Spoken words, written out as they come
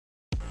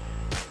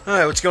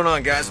Alright, what's going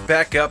on, guys?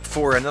 Back up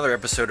for another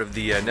episode of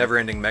the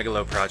never-ending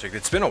Megalo project.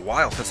 It's been a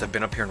while since I've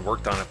been up here and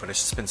worked on it, but it's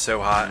just been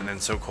so hot and then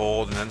so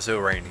cold and then so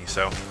rainy.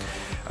 So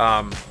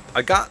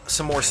I got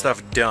some more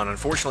stuff done.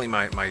 Unfortunately,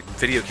 my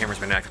video camera's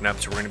been acting up,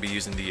 so we're going to be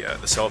using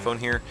the cell phone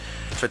here.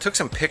 So I took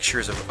some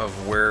pictures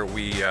of where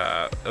we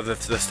of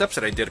the steps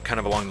that I did kind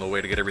of along the way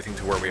to get everything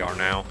to where we are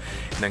now.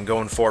 And then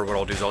going forward, what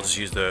I'll do is I'll just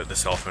use the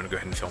cell phone to go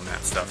ahead and film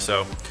that stuff.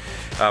 So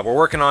we're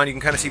working on. You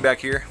can kind of see back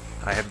here.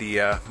 I have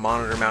the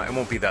monitor mount. It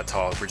won't be that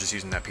tall. We're just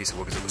using that piece of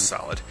wood because it was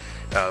solid.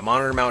 The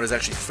monitor mount is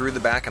actually through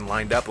the back and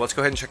lined up. Let's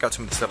go ahead and check out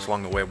some of the steps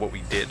along the way of what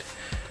we did,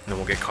 and then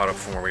we'll get caught up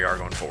from where we are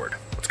going forward.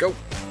 Let's go.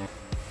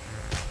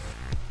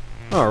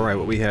 Alright,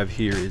 what we have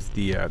here is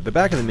the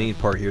back of the main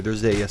part here.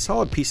 There's a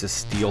solid piece of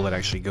steel that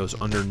actually goes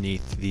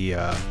underneath the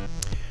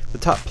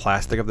top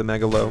plastic of the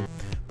Megalo.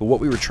 But what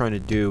we were trying to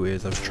do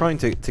is I was trying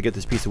to get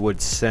this piece of wood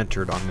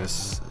centered on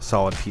this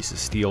solid piece of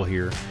steel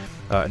here.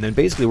 And then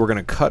basically we're going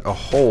to cut a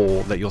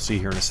hole that you'll see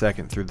here in a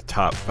second through the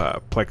top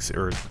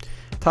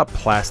top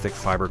plastic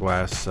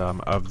fiberglass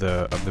of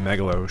the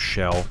Megalo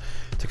shell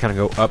to kind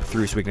of go up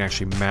through so we can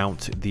actually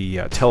mount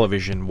the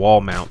television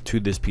wall mount to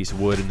this piece of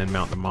wood and then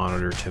mount the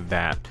monitor to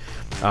that.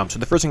 So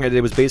the first thing I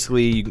did was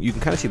basically, you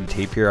can kind of see the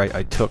tape here.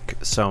 I took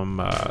some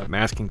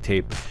masking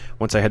tape.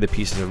 Once I had the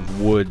pieces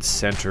of wood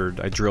centered,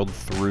 I drilled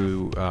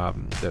through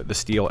the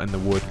steel and the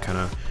wood, kind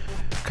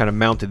of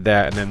mounted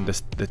that, and then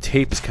the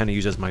tape is kind of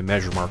used as my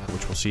measure marker,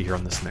 which we'll see here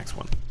on this next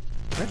one.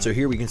 Alright, so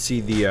here we can see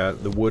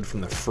the wood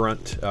from the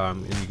front,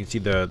 and you can see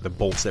the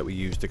bolts that we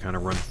use to kind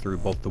of run through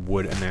both the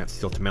wood and that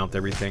steel to mount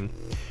everything.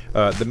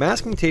 The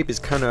masking tape is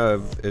kind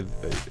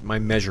of my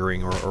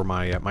measuring or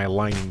my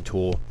aligning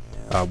tool.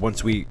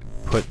 Once we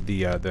put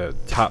the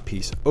top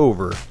piece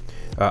over,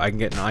 I can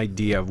get an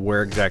idea of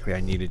where exactly I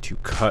needed to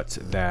cut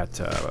that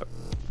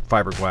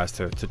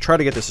fiberglass to try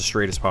to get this as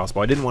straight as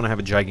possible. I didn't want to have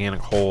a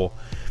gigantic hole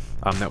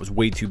that was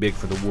way too big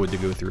for the wood to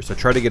go through, so I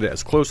tried to get it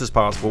as close as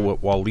possible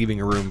while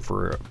leaving a room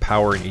for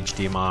power and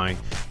HDMI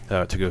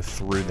to go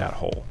through that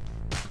hole.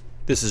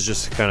 This is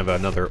just kind of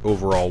another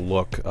overall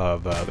look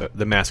of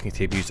the masking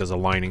tape used as a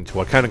lining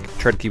tool. I kind of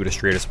tried to keep it as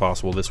straight as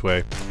possible. This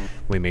way,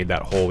 when we made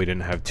that hole, we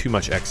didn't have too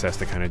much excess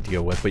to kind of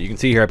deal with. But you can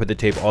see here I put the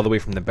tape all the way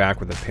from the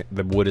back where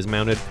the wood is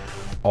mounted,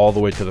 all the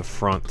way to the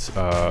front,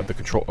 where the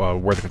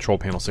control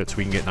panel sits, so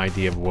we can get an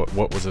idea of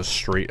what was as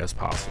straight as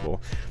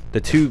possible.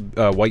 The two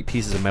white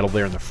pieces of metal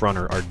there in the front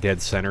are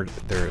dead centered.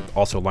 They're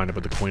also lined up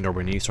with the coin door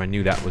beneath, so I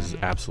knew that was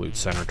absolute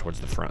center towards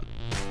the front.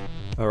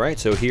 Alright,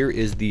 so here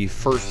is the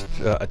first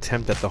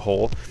attempt at the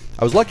hole.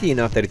 I was lucky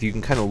enough that if you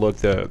can kind of look,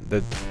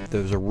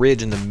 there's a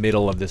ridge in the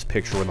middle of this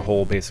picture where the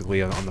hole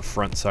basically on the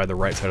front side, the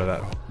right side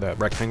of that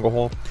rectangle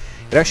hole.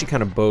 It actually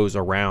kind of bows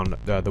around.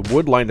 The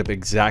wood lined up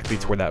exactly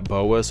to where that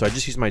bow was, so I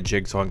just used my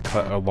jigsaw and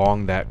cut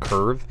along that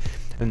curve.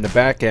 In the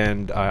back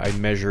end, I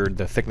measured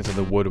the thickness of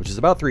the wood, which is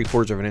about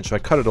 3/4 of an inch, so I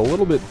cut it a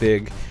little bit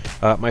big.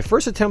 My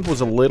first attempt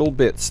was a little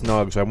bit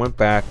snug, so I went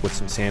back with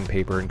some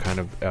sandpaper and kind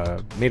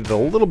of made it a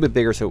little bit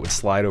bigger so it would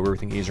slide over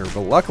everything easier.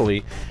 But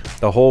luckily,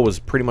 the hole was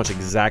pretty much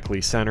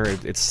exactly center.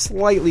 It's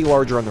slightly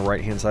larger on the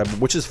right-hand side,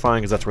 which is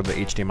fine because that's where the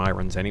HDMI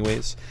runs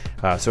anyways.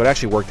 So it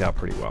actually worked out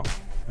pretty well.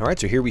 Alright,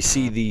 so here we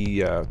see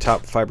the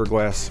top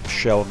fiberglass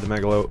shell of the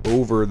Megalo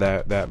over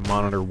that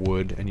monitor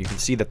wood, and you can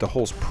see that the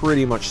hole's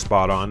pretty much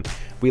spot on.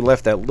 We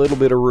left that little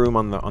bit of room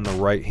on the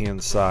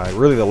right-hand side,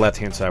 really the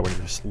left-hand side when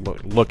you're just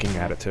looking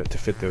at it to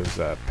fit those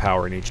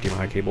power and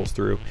HDMI cables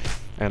through.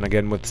 And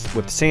again,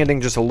 with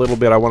sanding just a little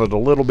bit, I wanted a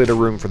little bit of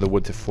room for the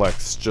wood to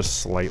flex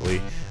just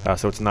slightly,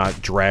 so it's not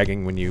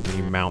dragging when you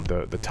mount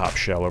the top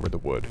shell over the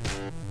wood.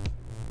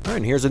 Alright,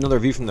 and here's another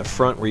view from the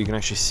front where you can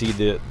actually see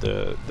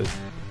the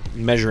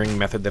measuring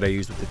method that I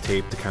used with the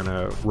tape to kind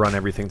of run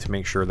everything to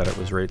make sure that it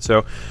was right.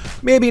 So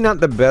maybe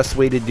not the best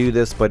way to do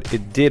this, but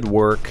it did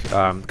work.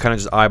 Kind of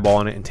just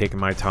eyeballing it and taking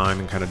my time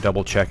and kind of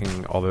double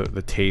checking all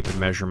the tape and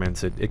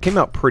measurements. It came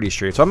out pretty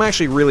straight, so I'm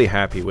actually really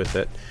happy with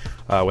it,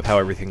 with how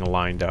everything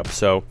lined up.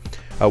 So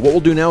what we'll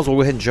do now is we'll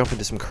go ahead and jump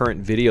into some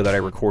current video that I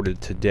recorded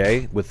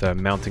today with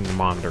mounting the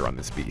monitor on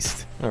this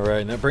beast.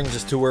 Alright, and that brings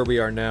us to where we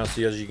are now.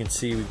 So as you can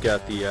see, we've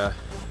got the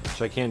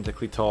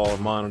gigantically tall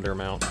monitor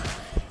mount.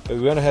 We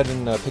went ahead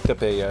and picked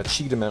up a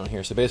cheetah mount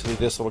here. So basically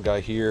this little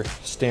guy here,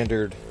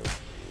 standard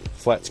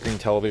flat screen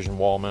television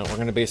wall mount. We're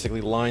going to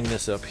basically line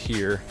this up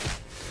here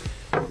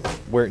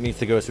where it needs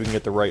to go so we can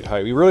get the right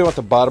height. We really want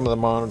the bottom of the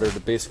monitor to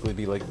basically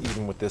be like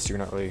even with this, so you're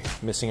not really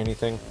missing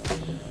anything.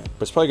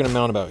 But it's probably going to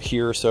mount about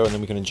here or so, and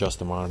then we can adjust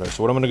the monitor.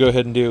 So what I'm going to go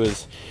ahead and do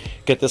is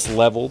get this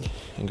leveled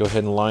and go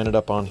ahead and line it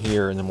up on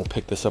here, and then we'll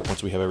pick this up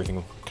once we have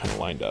everything kind of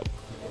lined up.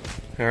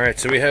 Alright,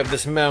 so we have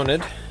this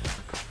mounted.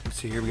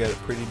 See here, we got it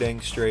pretty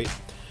dang straight.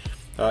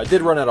 I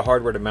did run out of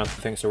hardware to mount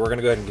the thing, so we're going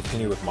to go ahead and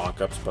continue with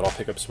mock-ups, but I'll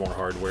pick up some more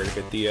hardware to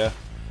get the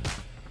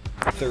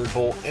third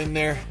bolt in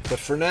there. But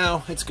for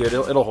now, it's good.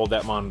 It'll hold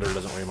that monitor,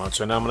 doesn't weigh much.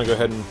 So now I'm going to go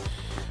ahead and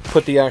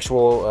put the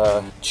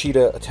actual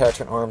cheetah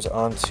attachment arms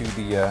onto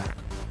the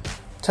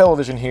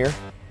television here,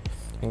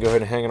 and go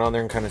ahead and hang it on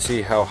there and kind of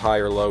see how high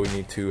or low we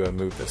need to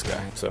move this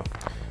guy. So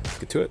let's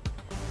get to it.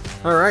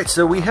 Alright,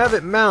 so we have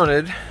it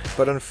mounted.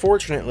 but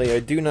unfortunately I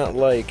do not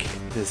like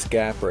this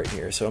gap right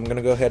here, so I'm going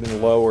to go ahead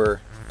and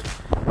lower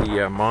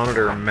the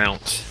monitor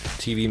mount,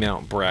 TV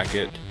mount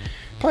bracket,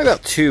 probably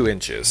about 2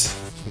 inches.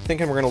 I'm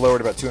thinking we're going to lower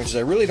it about 2 inches.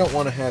 I really don't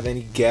want to have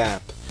any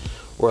gap,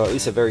 or at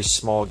least a very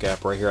small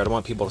gap right here. I don't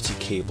want people to see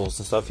cables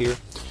and stuff here.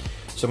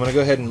 So I'm going to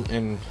go ahead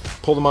and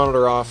pull the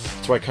monitor off.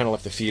 That's why I kind of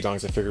left the feed on,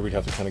 because I figured we'd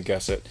have to kind of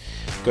guess it.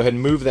 Go ahead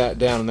and move that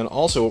down, and then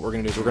also what we're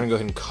going to do is we're going to go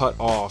ahead and cut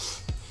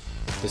off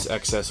this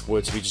excess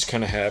wood, so we just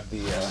kind of have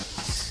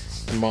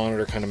the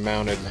monitor kind of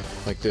mounted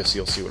like this.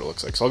 You'll see what it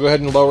looks like. So I'll go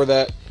ahead and lower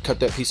that, cut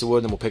that piece of wood,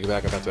 and then we'll pick it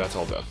back up after that's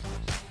all done.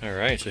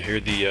 Alright, so here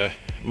the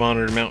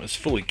monitor mount is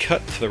fully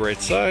cut to the right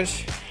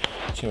size.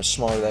 See how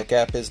smaller that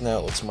gap is now?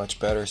 It looks much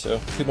better, so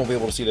people won't be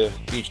able to see the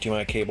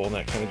HDMI cable and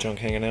that kind of junk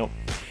hanging out.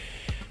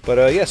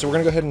 But yeah, so we're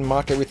going to go ahead and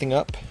mock everything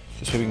up,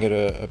 just so we can get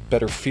a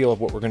better feel of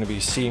what we're going to be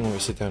seeing when we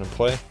sit down and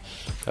play.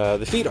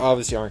 The feet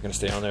obviously aren't going to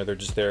stay on there, they're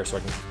just there so I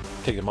can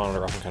take the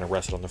monitor off and kind of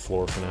rest it on the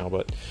floor for now.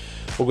 But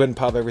we'll go ahead and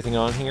pop everything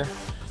on here.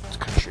 Let's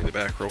kind of show you the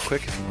back real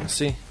quick if you want to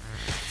see.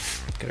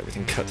 Got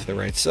everything cut to the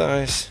right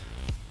size.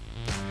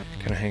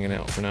 Kind of hanging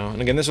out for now.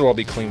 And again, this will all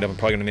be cleaned up. I'm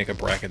probably going to make a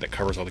bracket that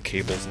covers all the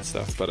cables and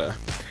stuff. But let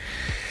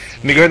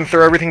me go ahead and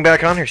throw everything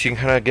back on here so you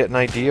can kind of get an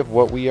idea of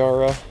what we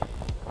are,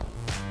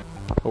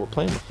 what we're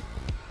playing with.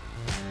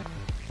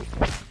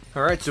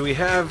 Alright, so we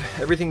have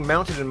everything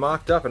mounted and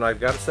mocked up, and I've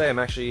got to say I'm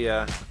actually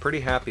pretty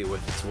happy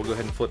with it. So we'll go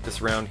ahead and flip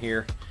this around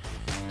here,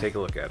 take a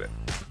look at it.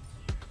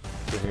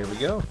 So here we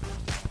go.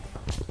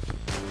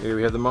 Here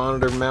we have the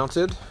monitor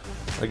mounted.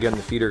 Again,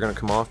 the feet are going to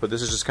come off, but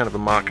this is just kind of a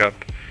mock-up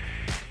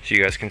so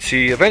you guys can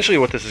see eventually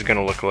what this is going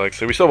to look like.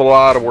 So we still have a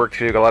lot of work to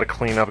do, got a lot of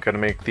cleanup. We've got to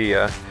make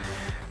the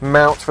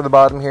mounts for the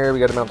bottom here. We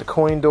got to mount the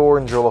coin door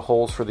and drill the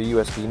holes for the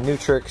USB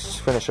Nutrix,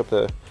 finish up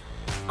the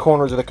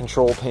corners of the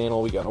control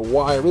panel. We got a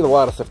wire. We have a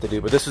lot of stuff to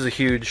do, but this is a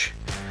huge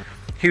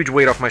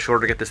weight off my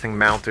shoulder to get this thing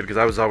mounted, because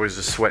I was always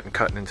just sweating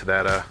cutting into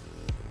that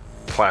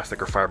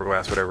plastic or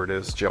fiberglass, whatever it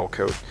is, gel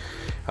coat.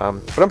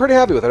 But I'm pretty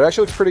happy with it. It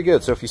actually looks pretty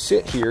good. So if you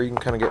sit here, you can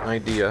kind of get an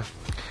idea.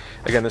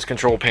 Again, this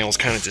control panel is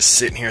kind of just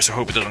sitting here, so I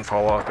hope it doesn't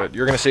fall off. But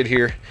you're going to sit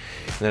here,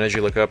 and then as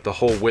you look up, the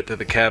whole width of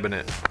the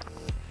cabinet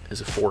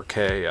is a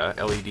 4K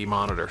LED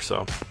monitor.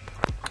 So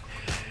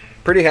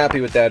pretty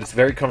happy with that. It's a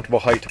very comfortable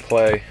height to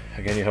play.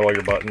 Again, you have all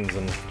your buttons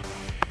and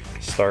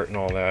start and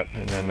all that.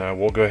 And then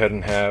we'll go ahead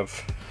and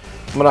have,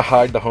 I'm going to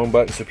hide the home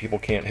button so people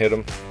can't hit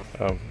them.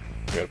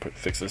 We got to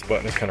fix this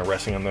button. It's kind of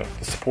resting on the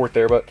support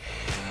there, but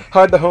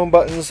hide the home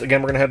buttons.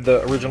 Again, we're going to have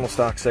the original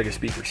stock Sega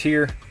speakers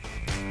here.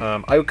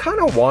 I kind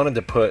of wanted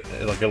to put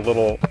like a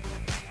little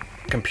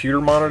computer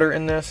monitor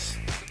in this,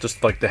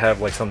 just like to have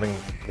like something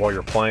while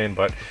you're playing,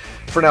 but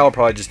for now I'll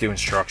probably just do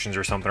instructions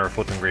or something, or a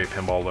Flippin' Great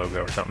pinball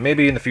logo or something.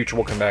 Maybe in the future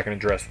we'll come back and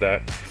address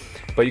that.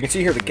 But you can see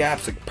here the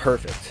gaps look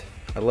perfect.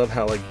 I love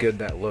how like good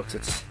that looks.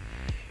 It's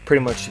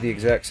pretty much the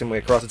exact same way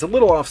across. It's a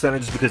little off-center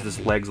just because this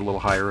leg's a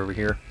little higher over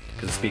here,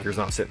 because the speaker's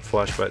not sitting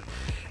flush, but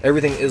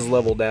everything is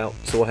leveled out,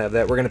 so we'll have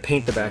that. We're going to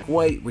paint the back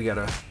white. We got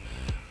to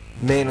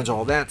manage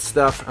all that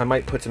stuff. I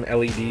might put some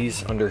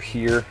LEDs under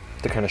here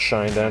to kind of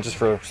shine down, just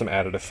for some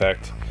added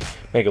effect.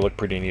 Make it look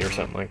pretty neat or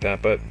something like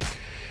that, but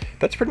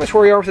that's pretty much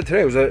where we are with it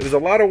today. It was a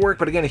lot of work,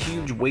 but again, a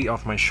huge weight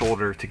off my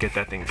shoulder to get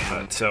that thing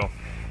cut. So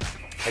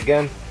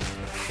again,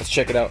 let's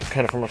check it out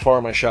kind of from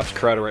afar. My shop's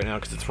crowded right now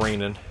because it's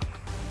raining,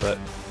 but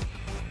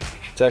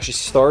it's actually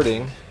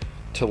starting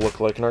to look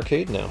like an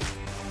arcade now.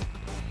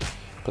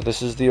 But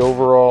this is the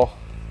overall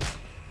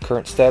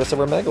current status of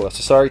our Megalo.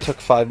 So sorry it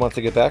took 5 months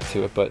to get back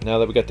to it, but now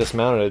that we got this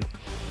mounted,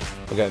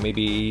 we got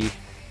maybe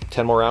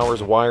 10 more hours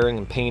of wiring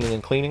and painting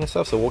and cleaning and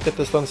stuff, so we'll get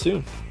this done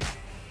soon.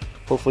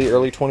 Hopefully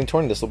early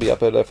 2020 this will be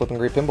up at Flippin'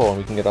 Great Pinball and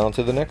we can get on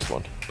to the next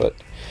one. But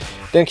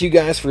thank you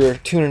guys for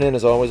tuning in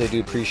as always. I do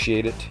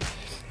appreciate it.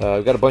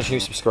 We've got a bunch of new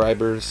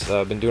subscribers.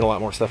 I've been doing a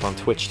lot more stuff on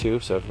Twitch too,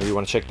 so if you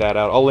want to check that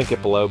out, I'll link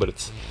it below, but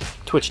it's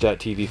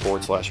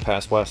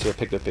twitch.tv/PastBlaster. I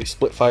picked up a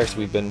Splitfire, so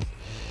we've been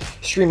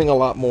streaming a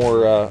lot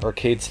more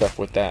arcade stuff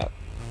with that.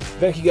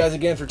 Thank you guys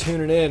again for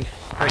tuning in.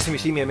 Next time you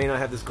see me, I may not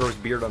have this gross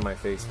beard on my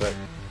face, but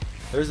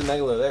there's the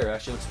Megalo there. It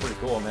actually looks pretty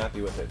cool. I'm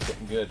happy with it. It's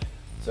getting good.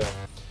 So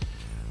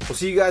we'll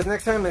see you guys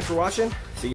next time. Thanks for watching.